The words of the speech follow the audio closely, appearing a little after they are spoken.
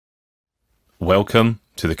Welcome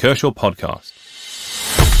to the Kershaw Podcast,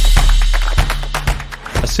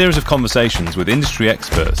 a series of conversations with industry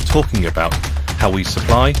experts talking about how we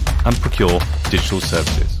supply and procure digital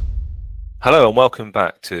services. Hello and welcome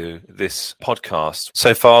back to this podcast.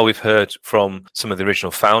 So far we've heard from some of the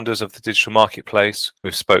original founders of the digital marketplace.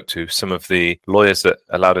 We've spoke to some of the lawyers that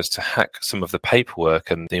allowed us to hack some of the paperwork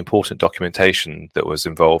and the important documentation that was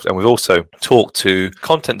involved. And we've also talked to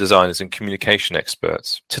content designers and communication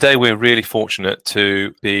experts. Today we're really fortunate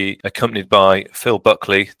to be accompanied by Phil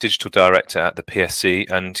Buckley, Digital Director at the PSC,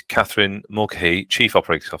 and Catherine Mulcahy, Chief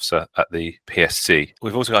Operating Officer at the PSC.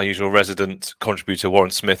 We've also got our usual resident contributor, Warren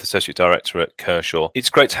Smith, Associate Director at Kershaw. It's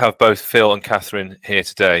great to have both Phil and Catherine here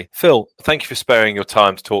today. Phil, thank you for sparing your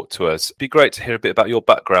time to talk to us. It'd be great to hear a bit about your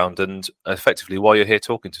background and effectively why you're here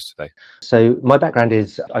talking to us today. So my background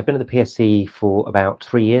is I've been at the PSC for about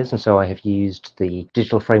 3 years, and so I have used the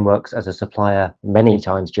digital frameworks as a supplier many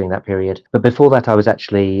times during that period. But before that, I was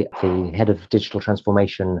actually the head of digital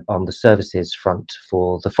transformation on the services front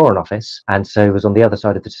for the Foreign Office, and so was on the other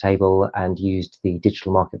side of the table and used the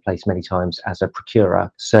digital marketplace many times as a procurer.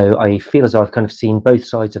 So I feel as though I've kind of seen both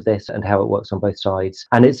sides of this and how it works on both sides.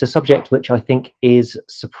 And it's a subject which I think is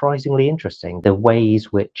surprisingly interesting. The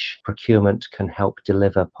ways which procurement can help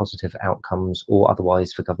deliver positive outcomes or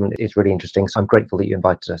otherwise for government is really interesting. So I'm grateful that you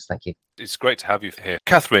invited us. Thank you. It's great to have you here.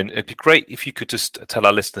 Catherine, it'd be great if you could just tell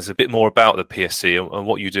our listeners a bit more about the PSC and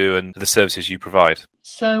what you do and the services you provide.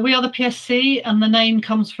 So we are the PSC, and the name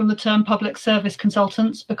comes from the term public service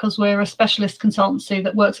consultants because we're a specialist consultancy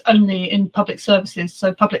that works only in public services,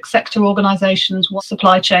 so public sector organisations,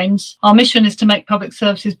 supply chains. Our mission is to make public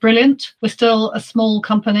services brilliant. We're still a small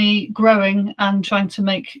company growing and trying to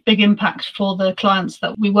make big impact for the clients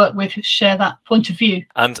that we work with who share that point of view.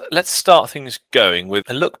 And let's start things going with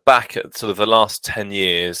a look back at sort of the last 10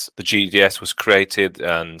 years. The GDS was created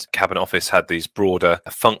and Cabinet Office had these broader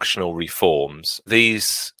functional reforms. These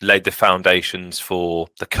laid the foundations for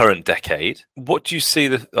the current decade. What do you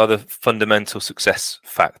see are the fundamental success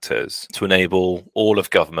factors to enable all of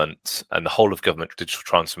government and the whole of government digital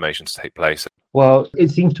transformation to take place? Well, it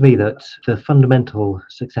seems to me that the fundamental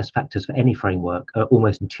success factors for any framework are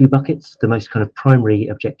almost in two buckets. The most kind of primary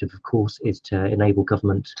objective, of course, is to enable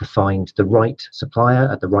government to find the right supplier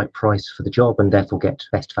at the right price for the job and therefore get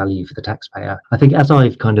best value for the taxpayer. I think as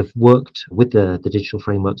I've kind of worked with the digital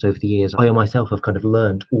frameworks over the years, I myself have kind of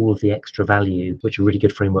learned all of the extra value which a really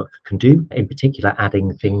good framework can do. In particular,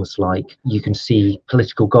 adding things like you can see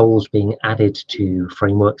political goals being added to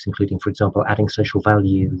frameworks, including, for example, adding social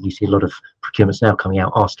value. You see a lot of procurements now coming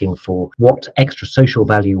out asking for what extra social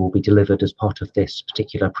value will be delivered as part of this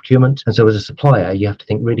particular procurement. And so as a supplier, you have to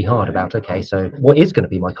think really hard about, okay, so what is going to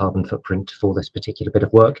be my carbon footprint for this particular bit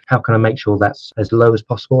of work? How can I make sure that's as low as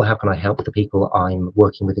possible? How can I help the people I'm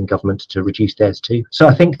working with in government to reduce theirs too? So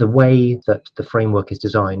I think the way that the framework is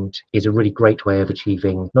designed is a really great way of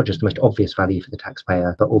achieving not just the most obvious value for the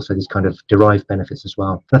taxpayer, but also these kind of derived benefits as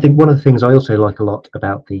well. And I think one of the things I also like a lot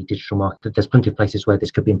about the digital market, that there's plenty of places where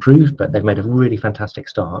this could be improved, but they've made a really fantastic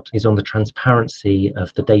start, is on the transparency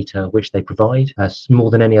of the data which they provide.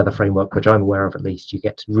 More than any other framework, which I'm aware of at least, you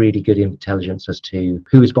get really good intelligence as to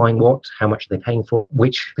who is buying what, how much are they paying for,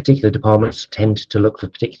 which particular departments tend to look for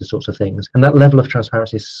particular sorts of things. And that level of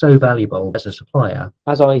transparency is so valuable as a supplier.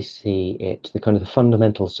 As I see it, the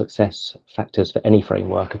fundamental success factors for any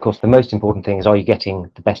framework, of course, the most important thing is, are you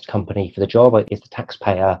getting the best company for the job? Is the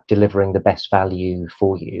taxpayer delivering the best value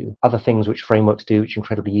for you? Other things which frameworks do, which are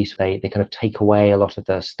incredibly useful, they kind of take away a lot of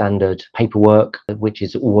the standard paperwork, which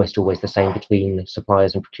is always the same between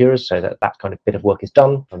suppliers and procurers, so that kind of bit of work is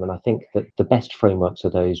done. And I think that the best frameworks are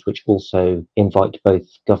those which also invite both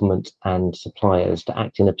government and suppliers to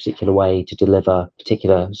act in a particular way to deliver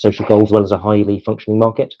particular social goals, as well as a highly functioning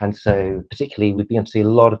market. And so particularly we've begun to see a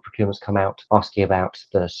lot of procurements come out asking about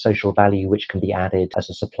the social value which can be added as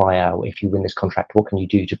a supplier. If you win this contract, what can you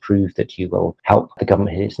do to prove that you will help the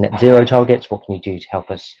government hit its net zero targets? What can you do to help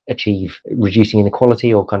us achieve reducing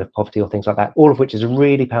inequality or kind of poverty or things like that, all of which is a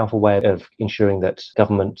really powerful way of ensuring that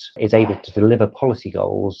government is able to deliver policy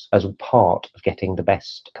goals as a part of getting the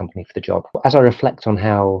best company for the job. As I reflect on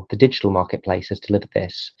how the digital marketplace has delivered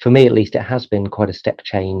this, for me at least, it has been quite a step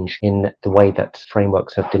change in the way that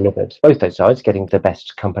frameworks have delivered both those sides, getting the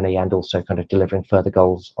best company and also kind of delivering further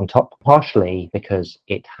goals on top, partially because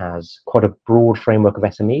it has quite a broad framework of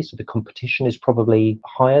SMEs, so the competition is probably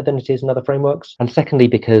higher than it is in other frameworks, and secondly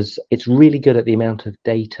because it's really good at the amount of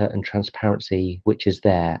data and transparency which is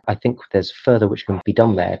there. I think there's further which can be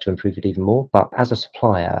done there to improve it even more. But as a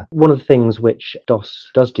supplier, one of the things which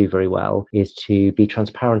DOS does do very well is to be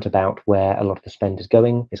transparent about where a lot of the spend is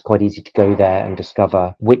going. It's quite easy to go there and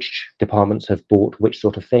discover which departments have bought which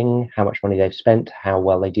sort of thing, how much money they've spent, how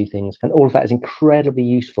well they do things. And all of that is incredibly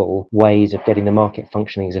useful ways of getting the market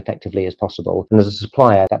functioning as effectively as possible. And as a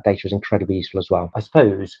supplier, that data is incredibly useful as well. I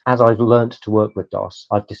suppose as I've learned to work with DOS,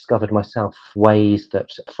 I've discovered myself ways that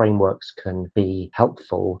frameworks can be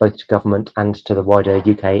helpful both to government and to the wider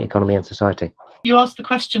UK economy and society. You asked the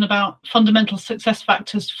question about fundamental success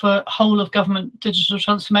factors for whole of government digital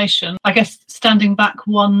transformation. I guess standing back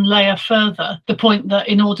one layer further, the point that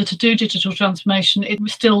in order to do digital transformation, it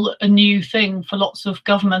was still a new thing for lots of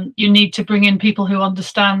government. You need to bring in people who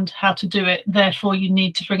understand how to do it. Therefore, you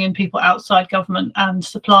need to bring in people outside government and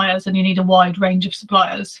suppliers, and you need a wide range of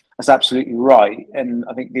suppliers. That's absolutely right. And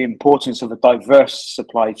I think the importance of a diverse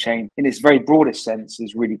supply chain in its very broadest sense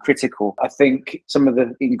is really critical. I think some of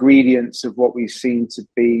the ingredients of what we've seen to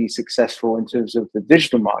be successful in terms of the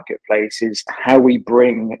digital marketplace is how we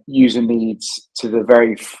bring user needs to the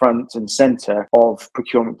very front and center of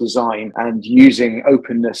procurement design, and using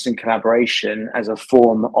openness and collaboration as a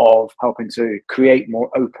form of helping to create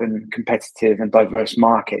more open, competitive and diverse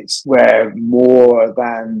markets where more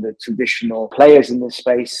than the traditional players in this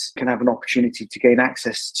space can have an opportunity to gain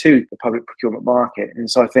access to the public procurement market.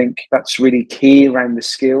 And so I think that's really key around the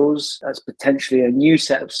skills. That's potentially a new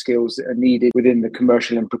set of skills that are needed within the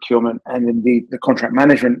commercial and procurement and indeed the contract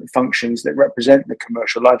management functions that represent the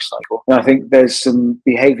commercial life cycle. And I think there's some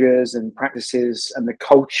behaviors and practices and the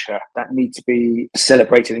culture that need to be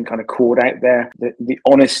celebrated and kind of called out there. The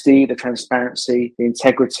honesty, the transparency, the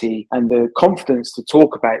integrity and the confidence to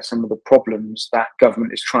talk about some of the problems that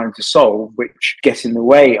government is trying to solve, which get in the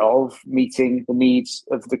way of meeting the needs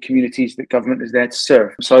of the communities that government is there to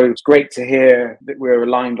serve. So it's great to hear that we're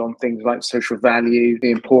aligned on things like social value, the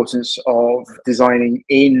importance of designing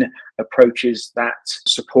in approaches that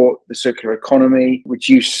support the circular economy,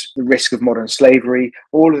 reduce the risk of modern slavery.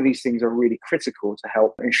 All of these things are really critical to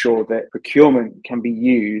help ensure that procurement can be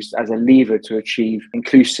used as a lever to achieve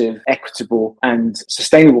inclusive, equitable and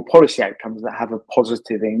sustainable policy outcomes that have a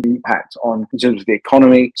positive impact on in terms of the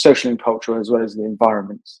economy, social and cultural, as well as the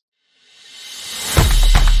environment.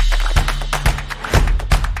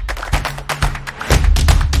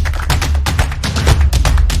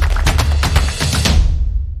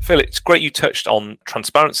 Phil, it's great you touched on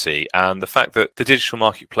transparency and the fact that the digital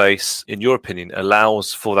marketplace, in your opinion,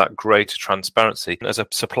 allows for that greater transparency. As a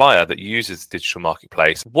supplier that uses the digital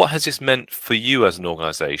marketplace, what has this meant for you as an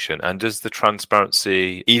organisation? And does the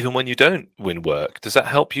transparency, even when you don't win work, does that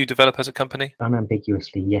help you develop as a company?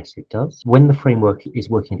 Unambiguously, yes, it does. When the framework is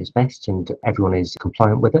working at its best and everyone is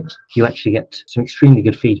compliant with it, you actually get some extremely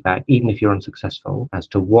good feedback, even if you're unsuccessful, as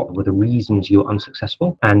to what were the reasons you're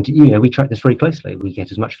unsuccessful. And, we track this very closely. We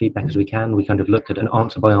get as much feedback as we can. We kind of look at an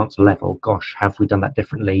answer by answer level. Gosh, have we done that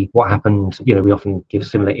differently? What happened? We often give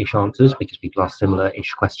similar-ish answers because people ask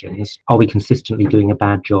similar-ish questions. Are we consistently doing a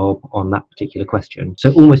bad job on that particular question?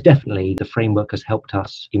 So almost definitely the framework has helped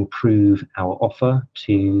us improve our offer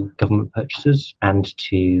to government purchasers and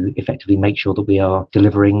to effectively make sure that we are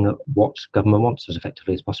delivering what government wants as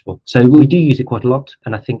effectively as possible. So we do use it quite a lot,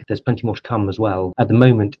 and I think there's plenty more to come as well. At the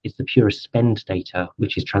moment, it's the purest spend data,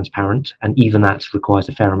 which is transparent, and even that requires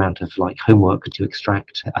a fair amount of homework to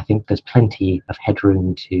extract. I think there's plenty of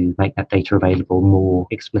headroom to make that data available more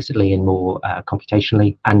explicitly and more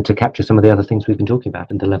computationally, and to capture some of the other things we've been talking about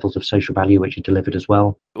and the levels of social value which are delivered as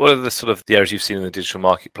well. What are the areas you've seen in the digital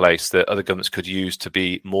marketplace that other governments could use to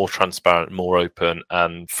be more transparent, more open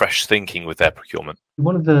and fresh thinking with their procurement?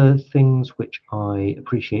 One of the things which I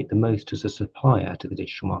appreciate the most as a supplier to the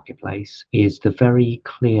digital marketplace is the very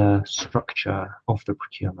clear structure of the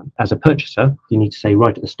procurement. As a purchaser, you need to say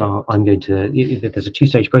right at the start, there's a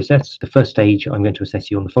two-stage process. The first stage, I'm going to assess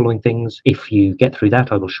you on the following things. If you get through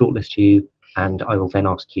that, I will shortlist you, and I will then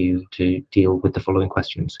ask you to deal with the following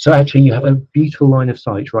questions. So actually you have a beautiful line of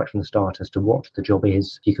sight right from the start as to what the job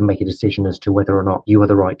is. You can make a decision as to whether or not you are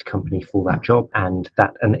the right company for that job, and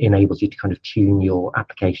that enables you to kind of tune your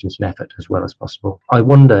applications and effort as well as possible. I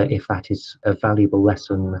wonder if that is a valuable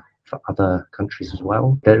lesson for other countries as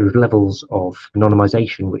well. There are levels of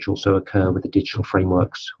anonymization which also occur with the digital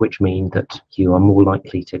frameworks, which mean that you are more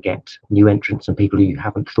likely to get new entrants and people you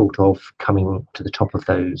haven't thought of coming to the top of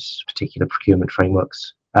those particular procurement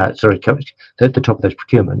frameworks. The top of those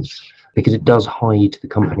procurements. because it does hide the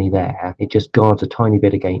company there. It just guards a tiny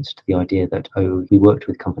bit against the idea that, oh, we worked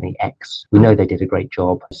with company X, we know they did a great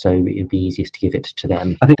job, so it'd be easiest to give it to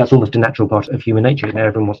them. I think that's almost a natural part of human nature.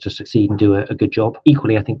 Everyone wants to succeed and do a good job.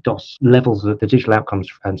 Equally, I think DOS levels the digital outcomes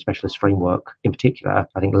and specialist framework in particular,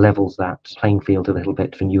 I think levels that playing field a little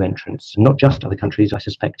bit for new entrants. Not just other countries, I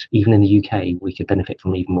suspect even in the UK, we could benefit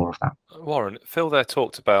from even more of that. Warren, Phil there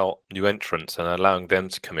talked about new entrants and allowing them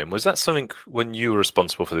to come in. Was that something when you were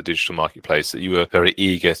responsible for the digital marketplace that you were very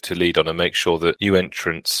eager to lead on and make sure that new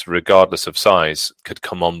entrants, regardless of size, could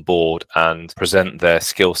come on board and present their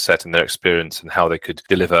skill set and their experience and how they could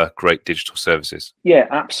deliver great digital services? Yeah,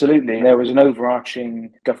 absolutely. There was an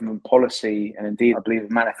overarching government policy and indeed, I believe,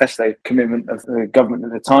 a manifesto commitment of the government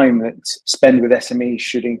at the time that spend with SMEs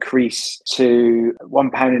should increase to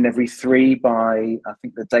 £1 in every 3 by, I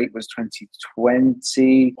think the date was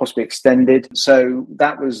 2020, possibly extended. So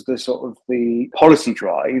that was the sort of the policy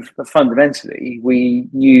drive. But fundamentally, we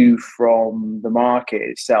knew from the market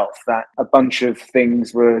itself that a bunch of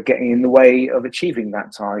things were getting in the way of achieving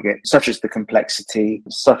that target, such as the complexity,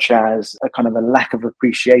 such as a kind of a lack of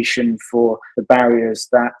appreciation for the barriers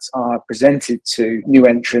that are presented to new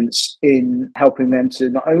entrants in helping them to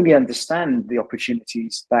not only understand the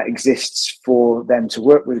opportunities that exists for them to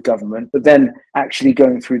work with government, but then actually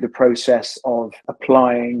going through the process of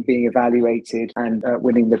applying, being evaluated and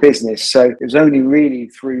winning the business. So it was only really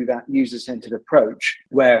through that user-centered approach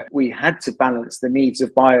where we had to balance the needs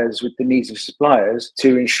of buyers with the needs of suppliers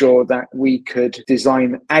to ensure that we could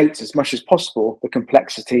design out as much as possible the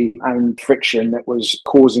complexity and friction that was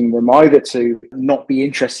causing them either to not be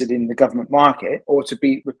interested in the government market or to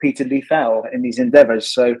be repeatedly fail in these endeavours.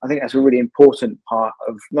 So I think that's a really important part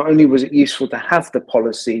of not only was it useful to have the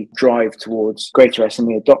policy drive towards greater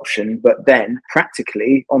SME adoption, but then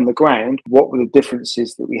practically on the ground, what were the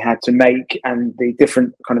differences that we had to make and the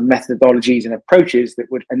different kind of methodologies and approaches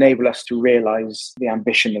that would enable us to realise the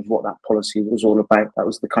ambition of what that policy was all about. That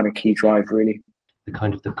was the kind of key drive, really.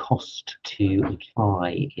 The cost to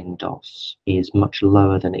apply in DOS is much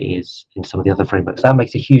lower than it is in some of the other frameworks. That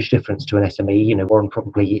makes a huge difference to an SME. Warren,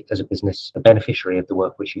 probably as a business, a beneficiary of the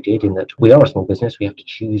work which you did, in that we are a small business. We have to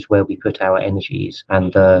choose where we put our energies,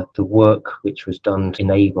 and the work which was done to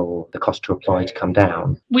enable the cost to apply to come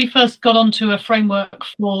down. We first got onto a framework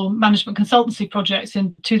for management consultancy projects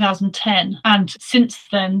in 2010. And since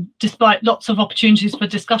then, despite lots of opportunities for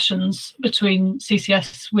discussions between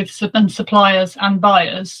CCS with suppliers and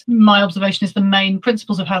buyers, my observation is the main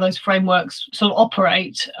principles of how those frameworks sort of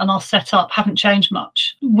operate and are set up haven't changed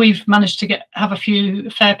much. We've managed to have a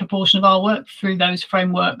fair proportion of our work through those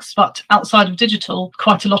frameworks, but outside of digital,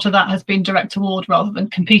 quite a lot of that has been direct award rather than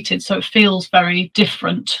competed. So it feels very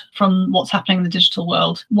different from what's happening in the digital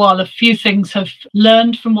world. While a few things have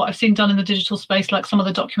learned from what I've seen done in the digital space, like some of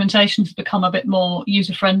the documentation has become a bit more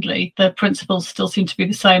user-friendly, the principles still seem to be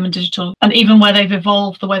the same in digital. And even where they've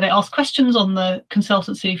evolved the way they ask questions on the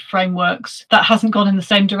consultancy frameworks, that hasn't gone in the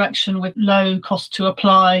same direction, with low cost to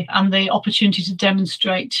apply and the opportunity to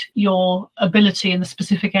demonstrate your ability in the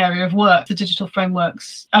specific area of work. The digital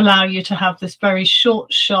frameworks allow you to have this very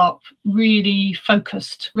short, sharp, really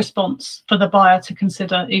focused response for the buyer to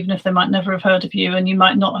consider, even if they might never have heard of you and you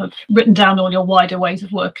might not have written down all your wider ways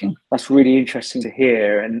of working. That's really interesting to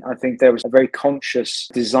hear. And I think there was a very conscious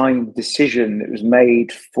design decision that was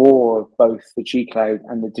made for both the G-Cloud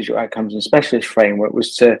and the Digital Outcomes and Specialist framework,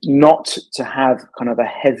 was to not to have kind of a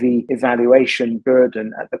heavy evaluation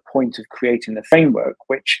burden at the point of creating the framework,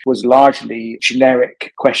 which was largely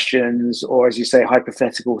generic questions or, as you say,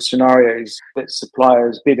 hypothetical scenarios that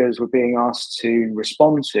suppliers, bidders were being asked to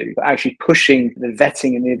respond to, but actually pushing the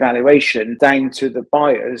vetting and the evaluation down to the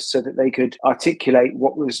buyers so that they could articulate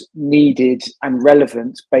what was needed and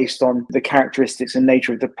relevant based on the characteristics and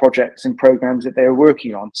nature of the projects and programs that they were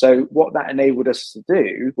working on. So what that enabled us to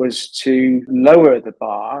do was to lower the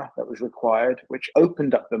bar that was required, which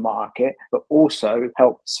opened up the market, but also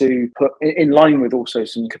helped to put in line with also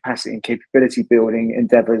some capacity and capability building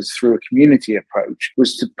endeavors through a community approach,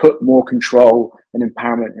 was to put more control and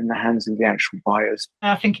empowerment in the hands of the actual buyers.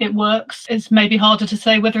 I think it works. It's maybe harder to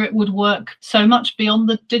say whether it would work so much beyond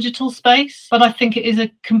the digital space, but I think it is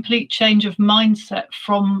a complete change of mindset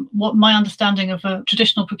from what my understanding of a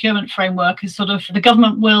traditional procurement framework is. Sort of the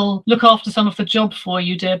government will look after some of the job for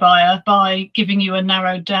you, dear buyer, by giving you a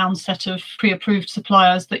narrowed down set of pre-approved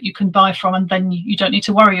suppliers that you can buy from, and then you don't need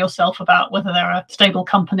to worry yourself about whether they're a stable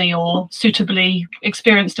company or suitably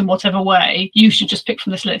experienced in whatever way. You should just pick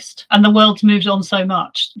from this list. And the world's moved on so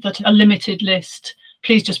much that a limited list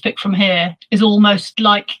please just pick from here, is almost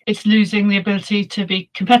like it's losing the ability to be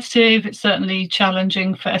competitive. It's certainly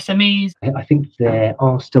challenging for SMEs. I think there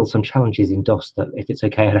are still some challenges in DOS that, if it's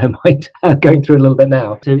okay, I don't mind going through a little bit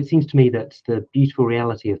now. So it seems to me that the beautiful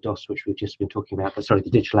reality of DOS, which we've just been talking about, the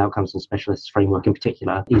Digital Outcomes and Specialists framework in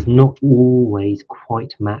particular, is not always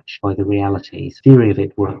quite matched by the realities. The theory of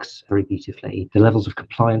it works very beautifully. The levels of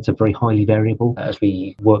compliance are very highly variable as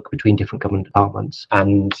we work between different government departments,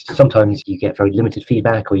 and sometimes you get very limited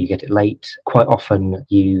feedback or you get it late. Quite often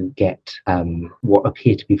you get what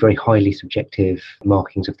appear to be very highly subjective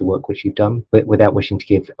markings of the work which you've done, but without wishing to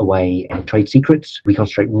give away trade secrets. We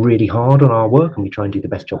concentrate really hard on our work and we try and do the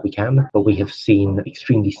best job we can, but we have seen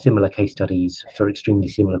extremely similar case studies for extremely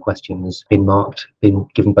similar questions been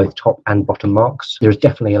given both top and bottom marks. There is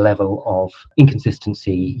definitely a level of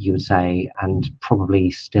inconsistency, you would say, and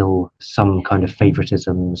probably still some kind of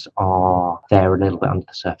favoritisms are there a little bit under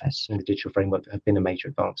the surface. In the digital framework, there have been a major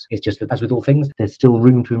advance. It's just that, as with all things, there's still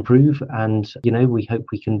room to improve, and we hope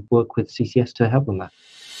we can work with CCS to help them there.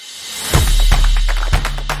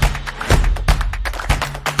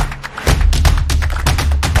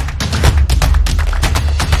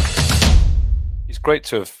 Great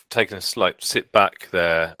to have taken a slight sit back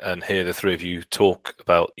there and hear the three of you talk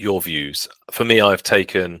about your views. For me, I've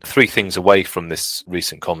taken three things away from this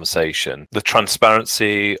recent conversation: the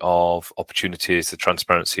transparency of opportunities, the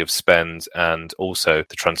transparency of spend, and also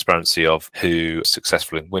the transparency of who's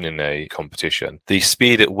successful in winning a competition. The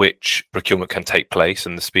speed at which procurement can take place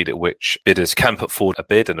and the speed at which bidders can put forward a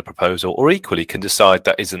bid and a proposal, or equally can decide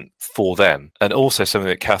that isn't for them. And also something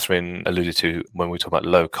that Catherine alluded to when we talk about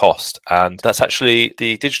low cost, and that's actually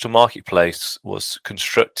the digital marketplace was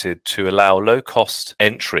constructed to allow low-cost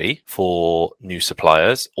entry for new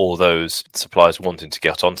suppliers or those suppliers wanting to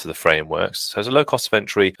get onto the frameworks. So there's a low cost of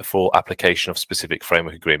entry for application of specific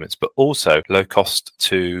framework agreements, but also low cost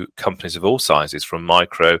to companies of all sizes, from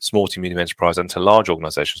micro, small to medium enterprise and to large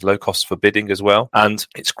organizations, low cost for bidding as well. And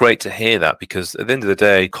it's great to hear that, because at the end of the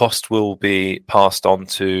day, cost will be passed on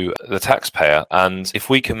to the taxpayer. And if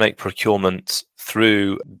we can make procurement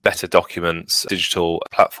through better documents, digital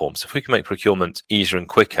platforms, if we can make procurement easier and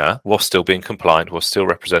quicker while still being compliant, while still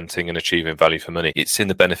representing and achieving value for money, it's in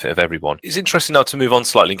the benefit of everyone. It's interesting now to move on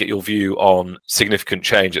slightly and get your view on significant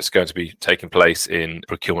change that's going to be taking place in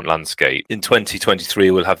procurement landscape. In 2023,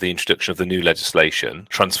 we'll have the introduction of the new legislation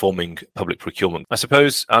transforming public procurement. I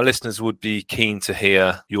suppose our listeners would be keen to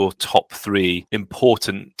hear your top three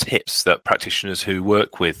important tips that practitioners who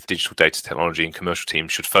work with digital data technology and commercial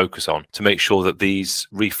teams should focus on to make sure that these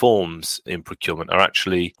reforms in procurement are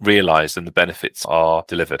actually realised and the benefits are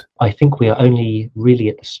delivered. I think we are only really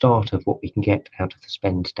at the start of what we can get out of the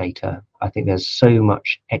spend data. I think there's so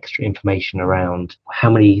much extra information around how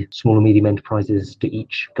many small and medium enterprises do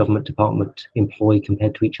each government department employ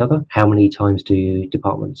compared to each other? How many times do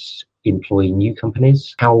departments employ new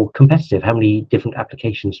companies? How competitive, how many different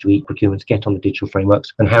applications do each procurements get on the digital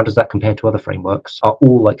frameworks? And how does that compare to other frameworks? Are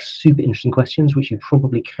all like super interesting questions, which you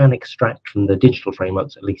probably can extract from the digital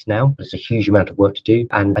frameworks, at least now. There's a huge amount of work to do.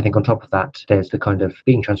 And I think on top of that, there's the kind of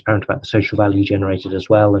being transparent about the social value generated as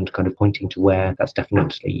well, and kind of pointing to where that's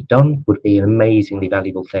definitely done would be an amazingly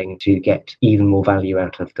valuable thing to get even more value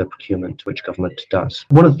out of the procurement which government does.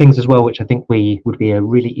 One of the things as well, which I think would be a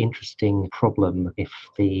really interesting problem if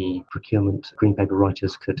the procurement green paper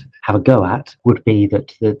writers could have a go at, would be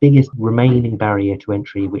that the biggest remaining barrier to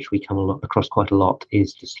entry, which we come across quite a lot,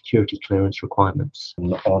 is the security clearance requirements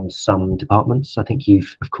on some departments. I think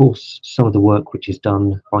of course, some of the work which is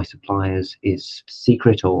done by suppliers is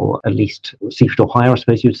secret, or at least secret or higher, I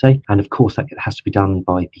suppose you'd say. And of course, that has to be done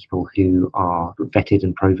by people who are vetted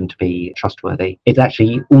and proven to be trustworthy. It's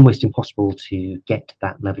actually almost impossible to get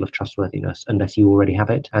that level of trustworthiness unless you already have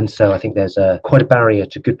it. And so I think there's quite a barrier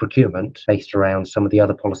to good procurement based around some of the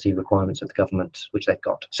other policy requirements of the government which they've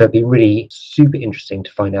got. So it'd be really super interesting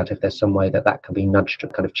to find out if there's some way that can be nudged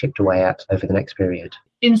and kind of chipped away at over the next period.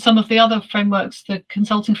 In some of the other frameworks, the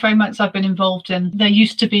consulting frameworks I've been involved in, there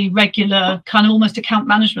used to be regular kind of almost account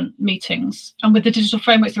management meetings. And with the digital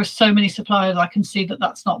frameworks, there are so many suppliers, I can see that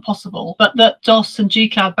that's not possible. But that DOS and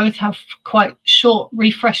GCloud both have quite short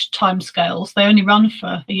refresh timescales. They only run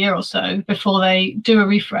for a year or so before they do a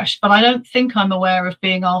refresh. But I don't think I'm aware of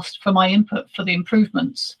being asked asked for my input for the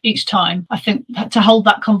improvements each time. I think that to hold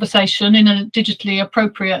that conversation in a digitally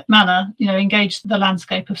appropriate manner, engage the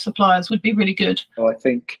landscape of suppliers would be really good. I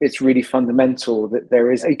think it's really fundamental that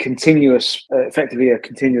there is a continuous, effectively a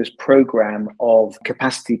continuous program of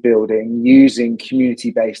capacity building using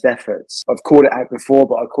community-based efforts. I've called it out before,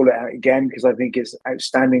 but I'll call it out again because I think it's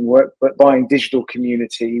outstanding work. But Buying Digital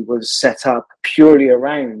Community was set up purely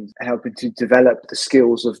around helping to develop the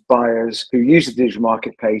skills of buyers who use the digital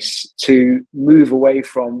marketplace to move away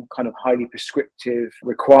from kind of highly prescriptive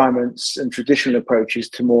requirements and traditional approaches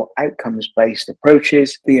to more outcomes-based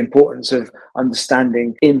approaches. The importance of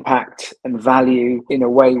understanding impact and value in a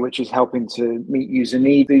way which is helping to meet user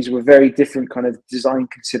needs. These were very different kind of design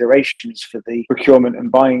considerations for the procurement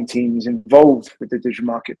and buying teams involved with the digital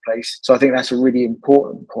marketplace. So I think that's a really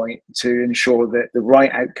important point to ensure that the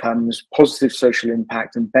right outcomes, positive social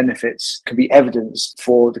impact and benefits can be evidenced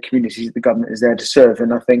for the communities that the government is there to serve.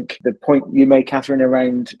 And I think the point you made, Catherine,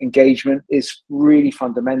 around engagement is really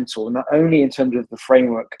fundamental, not only in terms of the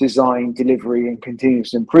framework, design, delivery and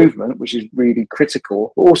continuous improvement, which is really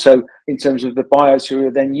critical, but also in terms of the buyers who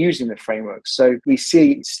are then using the framework. So we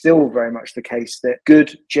see it's still very much the case that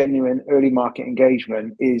good, genuine early market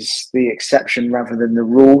engagement is the exception rather than the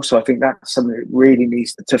rule. So I think that's something that really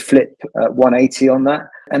needs to flip 180 on that.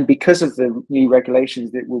 And because of the new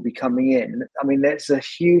regulations that will be coming in, I mean, there's a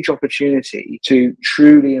huge opportunity to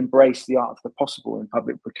truly embrace the art of the possible in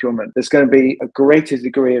public procurement. There's going to be a greater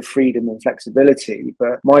degree of freedom and flexibility,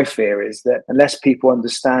 but my fear is that unless people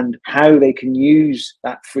understand how they can use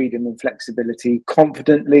that freedom and flexibility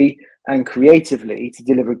confidently and creatively to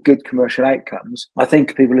deliver good commercial outcomes, I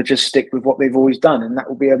think people will just stick with what they've always done. And that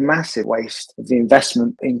will be a massive waste of the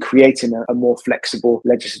investment in creating a more flexible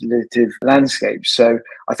legislative landscape. So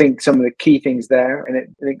I think some of the key things there, and it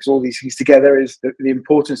links all these things together, is the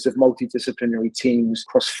importance of multidisciplinary teams,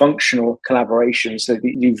 cross-functional collaboration, so that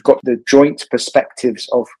you've got the joint perspectives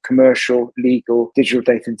of commercial, legal, digital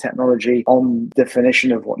data and technology on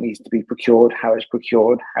definition of what needs to be procured, how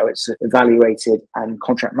it's evaluated and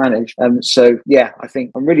contract managed. I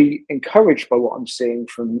think I'm really encouraged by what I'm seeing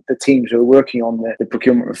from the teams who are working on the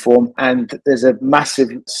procurement reform. And there's a massive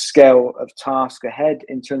scale of task ahead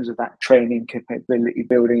in terms of that training, capability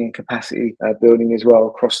building and capacity building as well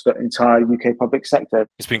across the entire UK public sector.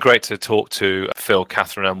 It's been great to talk to Phil,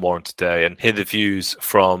 Catherine and Warren today and hear the views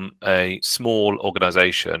from a small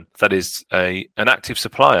organisation that is an active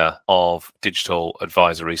supplier of digital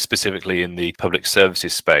advisory, specifically in the public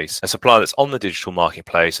services space, a supplier that's on the digital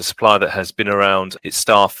marketplace, a supplier that has been around, its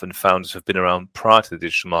staff and founders have been around prior to the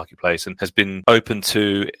digital marketplace and has been open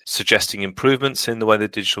to suggesting improvements in the way the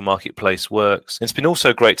digital marketplace works. And it's been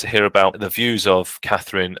also great to hear about the views of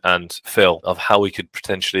Catherine and Phil of how we could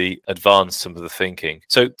potentially advance some of the thinking.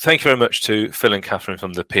 So thank you very much to Phil and Catherine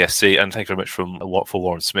from the PSC, and thank you very much for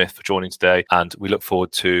Warren Smith for joining today. And we look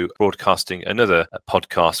forward to broadcasting another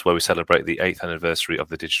podcast where we celebrate the 8th anniversary of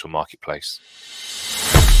the digital marketplace.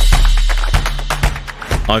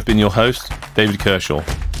 I've been your host, David Kershaw.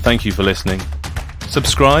 Thank you for listening.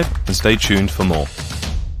 Subscribe and stay tuned for more.